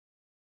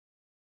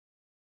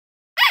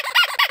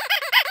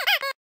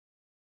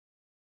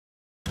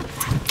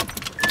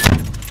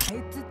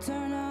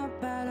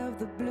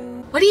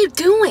What are you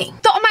doing?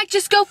 Thought I might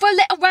just go for a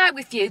little ride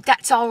with you,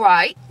 that's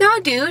alright. No,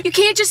 dude, you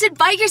can't just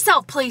invite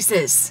yourself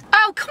places.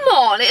 Oh, come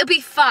on, it'll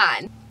be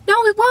fun. No,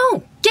 it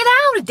won't. Get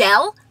out,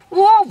 Adele.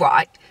 Well,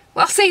 alright.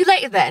 Well, I'll see you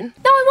later then.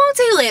 No, I won't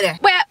see you later.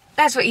 Well,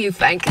 that's what you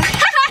think. The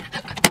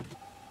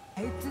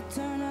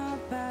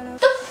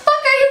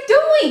fuck are you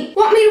doing?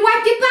 Want me to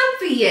wipe your bum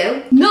for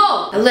you?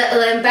 No. A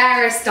little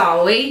embarrassed,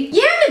 are we?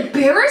 Yeah, I'm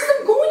embarrassed.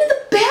 I'm going to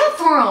the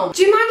bathroom.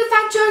 Do you mind if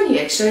I join you,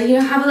 actually?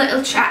 Have a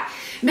little chat.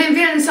 Been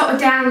feeling sort of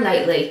down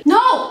lately.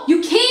 No,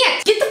 you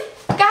can't. Get the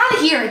fuck out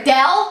of here,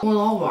 Adele. Well,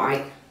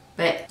 alright.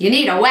 But you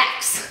need a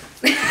wax.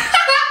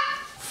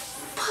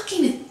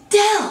 Fucking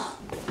Adele.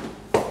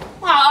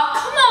 Aw,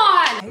 come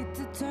on.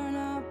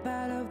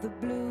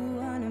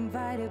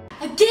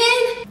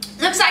 Again?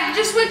 Looks like you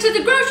just went to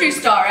the grocery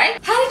store, eh?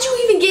 How did you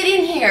even get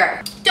in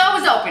here? Door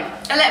was open.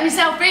 I let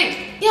myself in.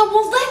 Yeah,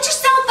 well, let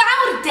yourself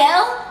out,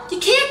 Adele. You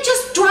can't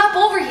just drop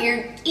over here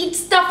and eat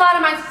stuff out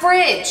of my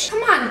fridge.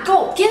 Come on,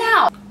 go. Get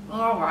out.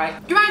 Alright.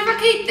 Do you mind if I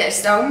keep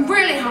this, though? I'm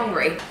really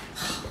hungry.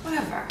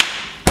 Whatever.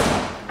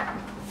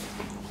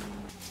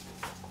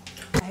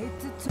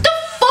 The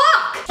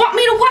fuck? Want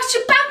me to wash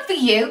your bum for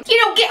you? You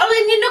don't get all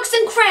in your nooks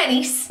and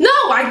crannies?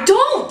 No, I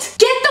don't.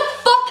 Get the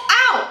fuck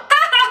out.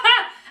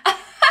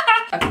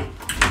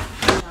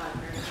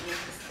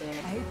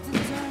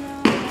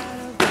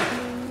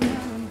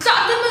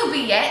 Start the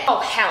movie yet? Oh,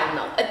 hell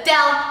no.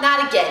 Adele,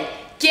 not again.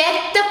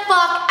 Get the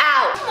fuck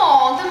out. Come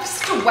on, don't be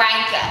such a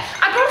wanker.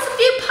 I brought us a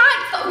few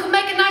pints so we can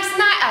make a nice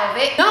night out of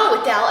it.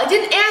 No, Adele, I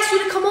didn't ask you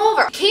to come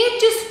over. You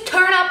can't just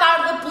turn up out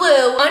of the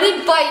blue,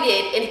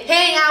 uninvited, and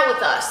hang out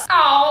with us.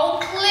 Oh,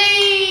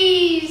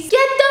 please.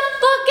 Get the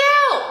fuck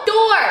out.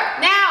 Door,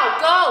 now,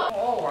 go.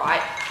 All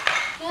right.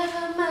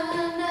 Never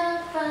mind,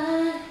 I'll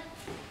find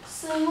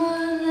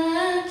someone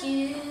like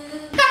you.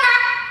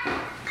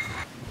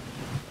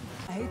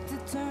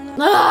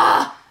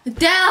 Ah!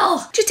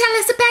 Adele! Did you tell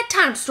us a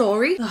bedtime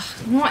story? Ugh,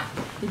 what?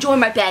 Enjoy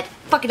my bed.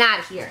 Fucking out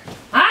of here.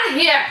 Out of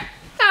here!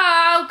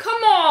 Oh,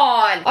 come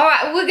on!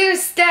 Alright, we're gonna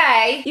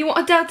stay. You want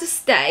Adele to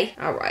stay?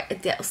 Alright,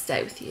 Adele,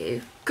 stay with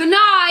you. Good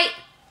night!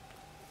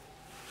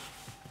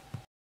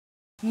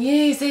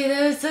 You say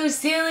that was so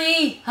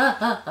silly. Ha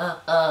ha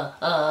ha ha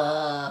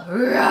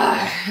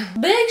ha.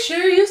 Make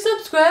sure you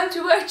subscribe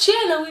to our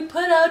channel. We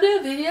put out new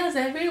videos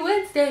every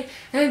Wednesday.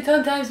 And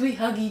sometimes we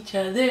hug each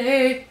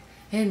other.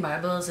 And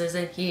Marbles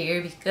isn't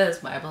here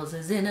because Marbles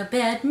is in a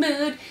bad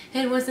mood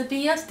and wants to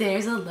be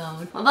upstairs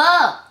alone.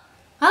 Marbles!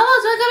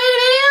 Marbles, wanna come in a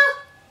video?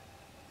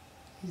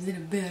 He's in a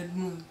bad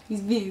mood. He's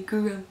very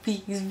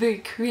grumpy. He's very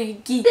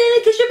cranky. Then I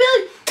kiss your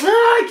belly.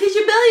 Oh, I kiss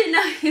your belly. And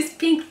now he has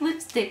pink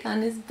lipstick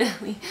on his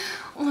belly.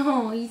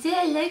 Oh, you say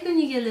I like when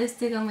you get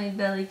lipstick on my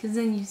belly because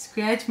then you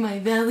scratch my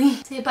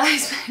belly. Say bye,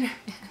 Spider-Man.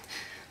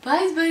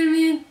 Bye,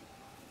 Spider-Man.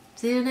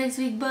 See you next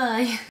week.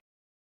 Bye.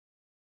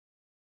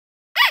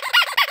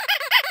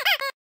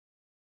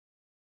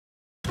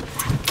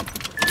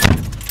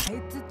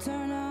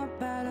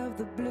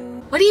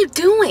 What are you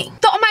doing?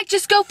 Thought I might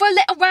just go for a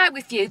little ride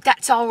with you,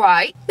 that's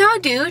alright. No,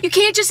 dude, you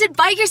can't just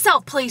invite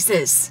yourself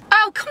places.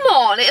 Oh, come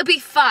on, it'll be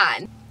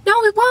fun.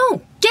 No, it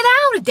won't. Get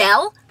out,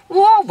 Adele.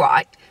 Well,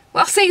 alright.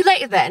 Well, I'll see you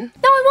later then.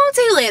 No, I won't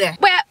see you later.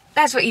 Well,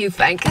 that's what you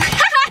think. The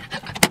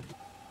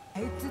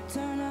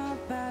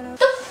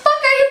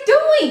fuck are you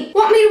doing?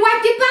 Want me to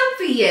wipe your bum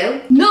for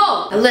you?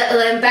 No. A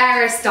little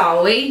embarrassed,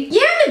 are we?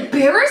 Yeah, I'm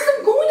embarrassed.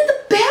 I'm going to the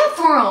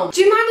bathroom.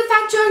 Do you mind if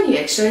I join you,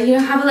 actually?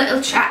 Have a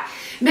little chat.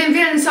 Been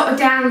feeling sort of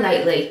down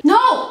lately.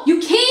 No,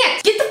 you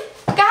can't. Get the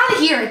fuck out of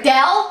here,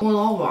 Adele. Well,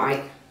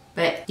 alright.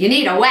 But you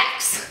need a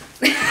wax.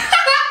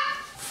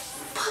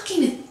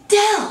 Fucking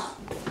Adele.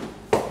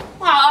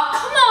 Aw,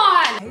 come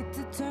on.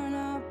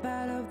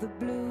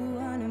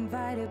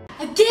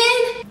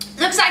 Again?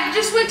 Looks like you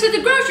just went to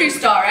the grocery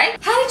store, eh?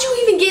 How did you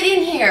even get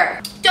in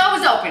here? Door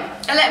was open.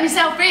 I let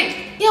myself in.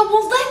 Yeah,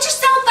 well, let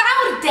yourself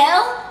out,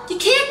 Adele. You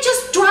can't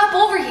just drop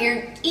over here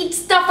and eat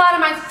stuff out of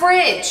my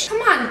fridge.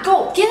 Come on,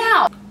 go. Get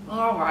out.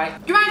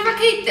 Alright. Do you mind if I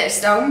keep this,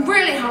 though? I'm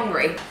really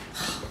hungry.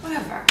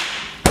 Whatever.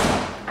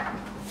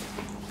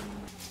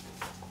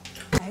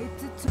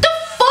 The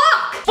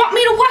fuck? Want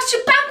me to wash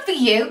your bum for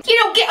you? You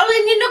don't get all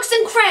in your nooks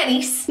and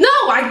crannies? No,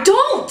 I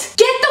don't.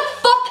 Get the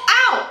fuck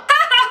out.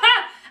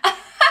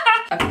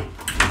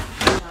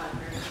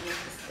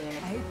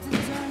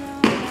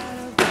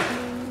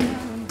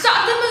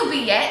 Start the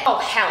movie yet? Oh,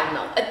 hell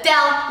no.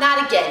 Adele,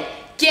 not again.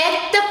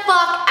 Get the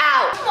fuck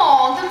out. Come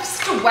on, don't be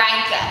such a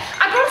wanker.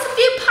 I brought us a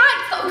few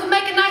pints so we can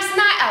make a nice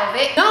night out of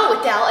it. No,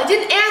 Adele, I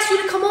didn't ask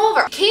you to come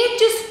over. You can't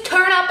just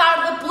turn up out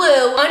of the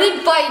blue,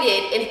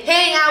 uninvited, and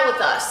hang out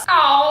with us.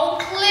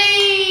 Oh,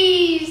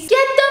 please.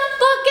 Get the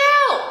fuck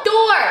out.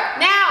 Door,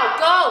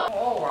 now, go.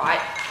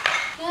 Alright.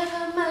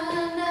 Never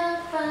mind,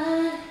 I'll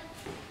find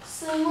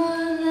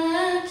someone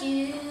like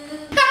you.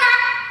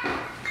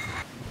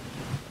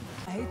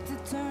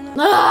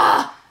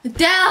 Ah!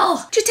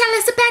 Adele! Did you tell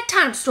us a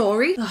bedtime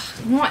story? Ugh,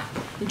 what?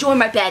 Enjoy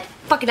my bed.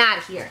 Fucking out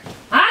of here.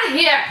 Out of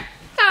here!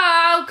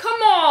 Oh,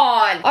 come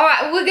on. All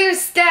right, we're gonna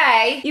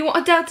stay. You want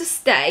Adele to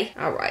stay?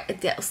 All right,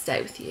 Adele will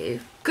stay with you.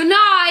 Good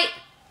night.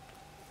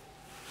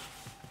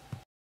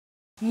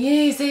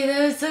 You say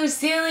that was so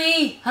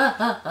silly. Ha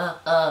ha ha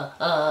ha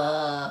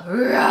ha.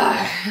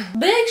 Rawr.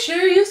 Make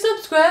sure you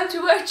subscribe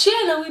to our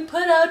channel. We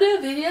put out new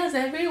videos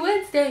every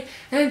Wednesday.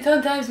 And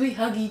sometimes we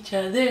hug each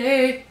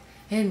other.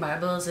 And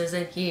Marbles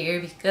isn't here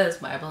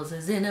because Marbles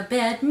is in a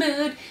bad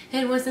mood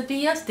and wants to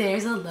be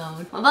upstairs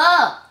alone.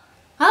 Marbles!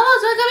 Marbles,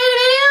 wanna come in a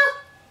video?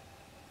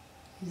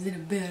 He's in a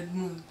bad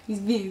mood. He's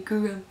very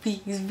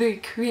grumpy. He's very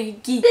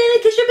cranky. Baby,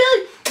 kiss your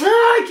belly.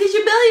 Oh, kiss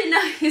your belly. And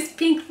now he has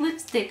pink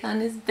lipstick on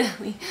his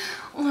belly.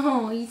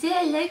 Oh, you say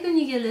I like when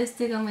you get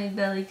lipstick on my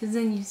belly because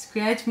then you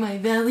scratch my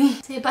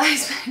belly. Say bye,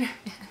 Spider-Man.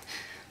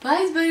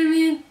 Bye,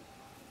 Spider-Man.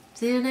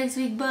 See you next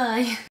week.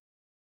 Bye.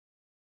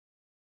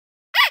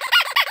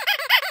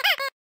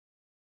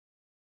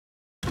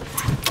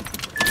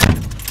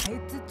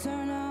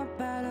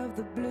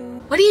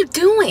 What are you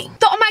doing?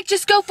 Thought I might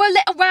just go for a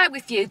little ride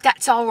with you.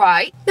 That's all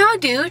right. No,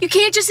 dude, you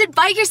can't just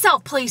invite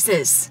yourself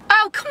places.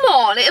 Oh, come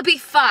on. It'll be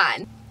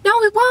fun.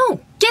 No, it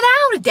won't. Get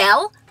out,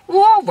 Adele.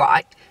 Well, all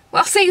right.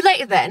 Well, I'll see you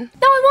later then.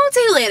 No, I won't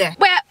see you later.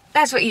 Well,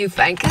 that's what you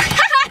think. What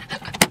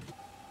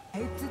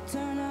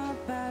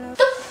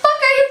the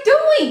fuck are you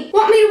doing?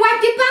 Want me to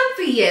wipe your bum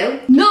for you?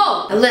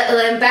 No. A little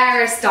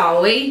embarrassed, are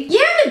we?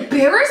 Yeah, I'm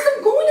embarrassed.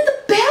 I'm going to the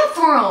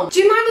bathroom.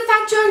 Do you mind if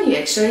I join you,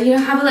 actually? You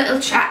know, have a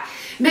little chat.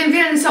 Been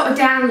feeling sort of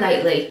down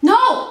lately.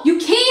 No, you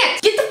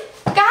can't. Get the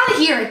fuck out of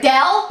here,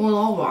 Adele. Well,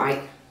 all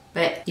right,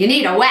 but you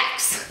need a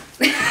wax.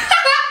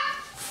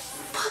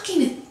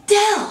 Fucking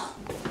Adele.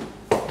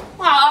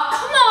 Aw,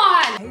 come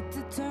on.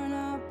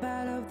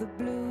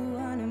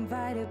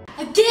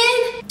 Again?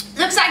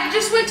 Looks like you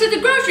just went to the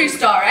grocery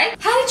store, right?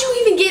 How did you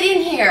even get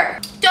in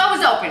here? Door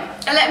was open.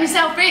 I let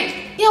myself in.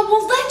 Yeah,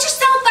 well, let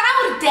yourself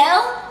out,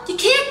 Adele. You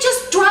can't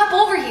just drop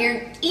over here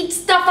and eat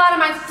stuff out of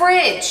my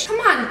fridge.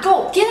 Come on,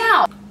 go, get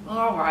out.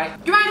 All right.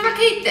 Do you mind if I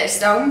keep this,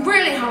 though? I'm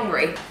really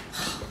hungry.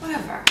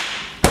 Whatever.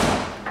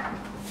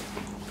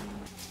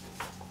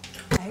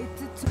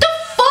 The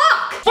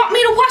fuck? Want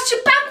me to wash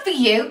your bum for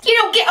you? You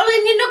don't get all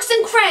in your nooks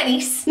and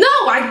crannies? No,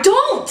 I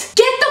don't.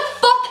 Get the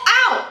fuck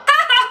out.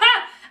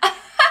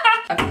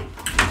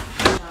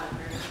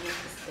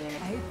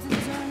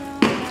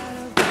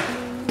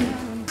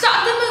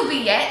 Start the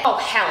movie yet? Oh,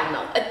 hell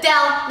no.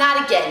 Adele,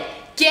 not again.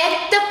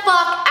 Get the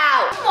fuck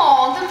out. Come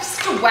on, I'm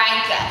such a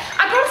wanker.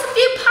 I brought us a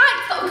few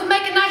pints so we could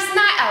make a nice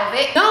night out of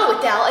it. No,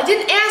 Adele, I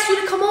didn't ask you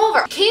to come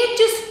over. You can't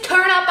just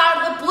turn up out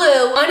of the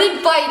blue,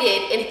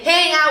 uninvited, and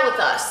hang out with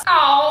us.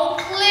 Oh,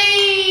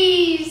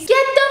 please.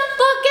 Get the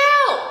fuck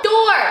out.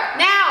 Door,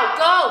 now,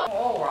 go.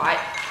 All right.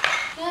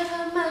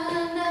 Never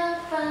mind, I'll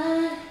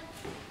find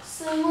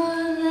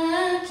someone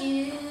like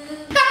you.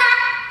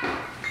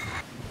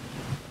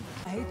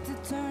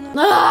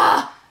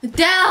 Ah!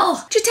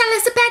 Adele! Just tell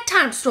us a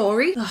bedtime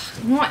story. Ugh,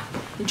 what?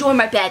 Enjoy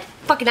my bed.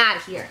 Fucking out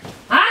of here.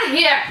 Out of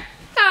here!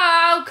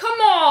 Oh,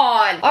 come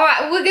on!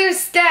 Alright, we're gonna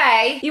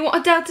stay. You want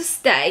Adele to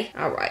stay?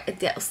 Alright,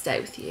 Adele will stay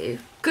with you.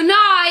 Good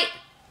night!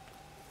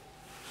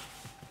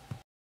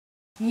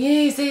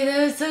 You say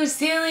that was so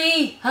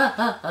silly. Ha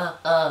ha ha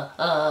ha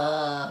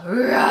ha.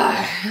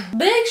 Rawr.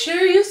 Make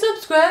sure you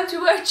subscribe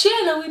to our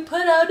channel. We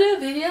put out new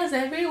videos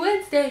every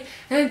Wednesday.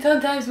 And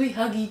sometimes we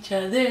hug each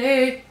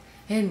other.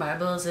 And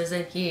Marbles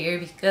isn't here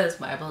because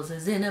Marbles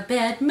is in a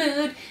bad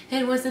mood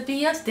and wants to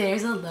be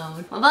upstairs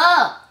alone.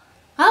 Marbles!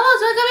 Marbles,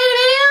 wanna come in a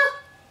video?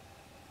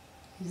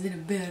 He's in a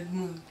bad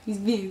mood. He's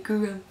very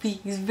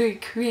grumpy. He's very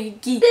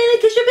cranky. Baby,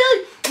 kiss your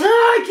belly.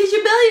 Oh, kiss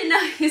your belly. And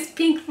now he has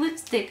pink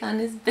lipstick on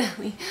his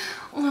belly.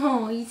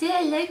 Oh, you say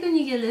I like when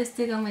you get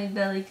lipstick on my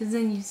belly because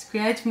then you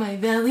scratch my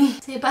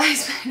belly. Say bye,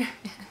 Spider-Man.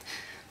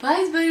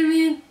 Bye,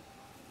 Spider-Man.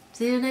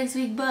 See you next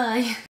week.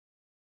 Bye.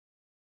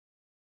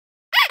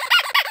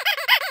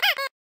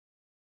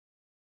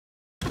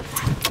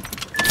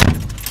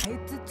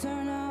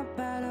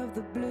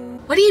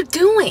 What are you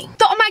doing?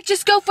 Thought I might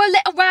just go for a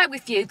little ride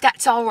with you.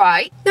 That's all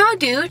right. No,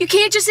 dude, you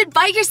can't just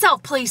invite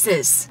yourself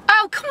places.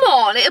 Oh, come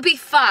on. It'll be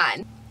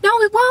fun.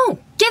 No, it won't.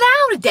 Get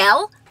out,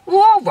 Adele.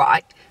 Well, all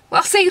right.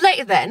 Well, I'll see you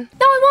later then.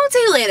 No, I won't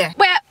see you later.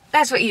 Well,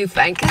 that's what you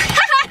think. What the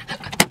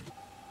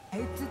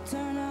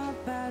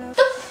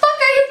fuck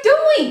are you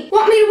doing?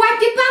 Want me to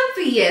wipe your bum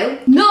for you?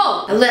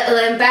 No. A little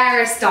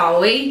embarrassed, are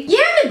we?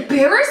 Yeah, I'm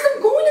embarrassed.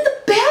 I'm going to the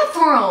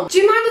bathroom. Do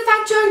you mind if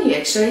I join you,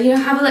 actually? You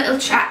know, have a little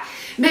chat.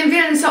 Been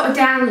feeling sort of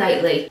down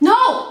lately.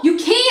 No, you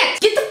can't.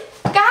 Get the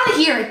fuck out of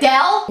here,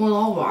 Adele. Well,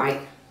 all right,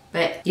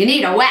 but you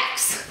need a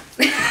wax.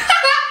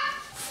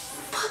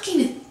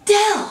 Fucking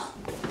Adele.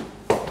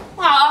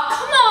 Aw,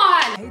 come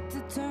on.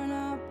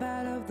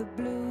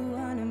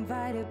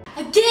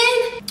 Again?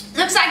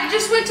 Looks like you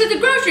just went to the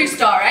grocery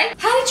store, right?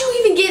 How did you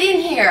even get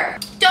in here?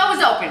 Door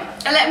was open.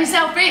 I let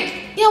myself in.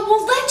 Yeah,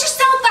 well, let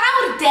yourself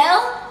out,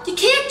 Adele. You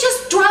can't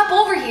just drop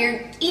over here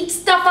and eat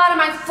stuff out of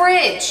my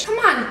fridge. Come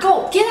on,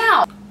 go, get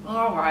out.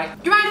 All right.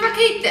 Do you mind if I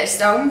keep this,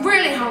 though? I'm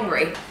really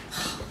hungry.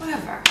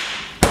 Whatever.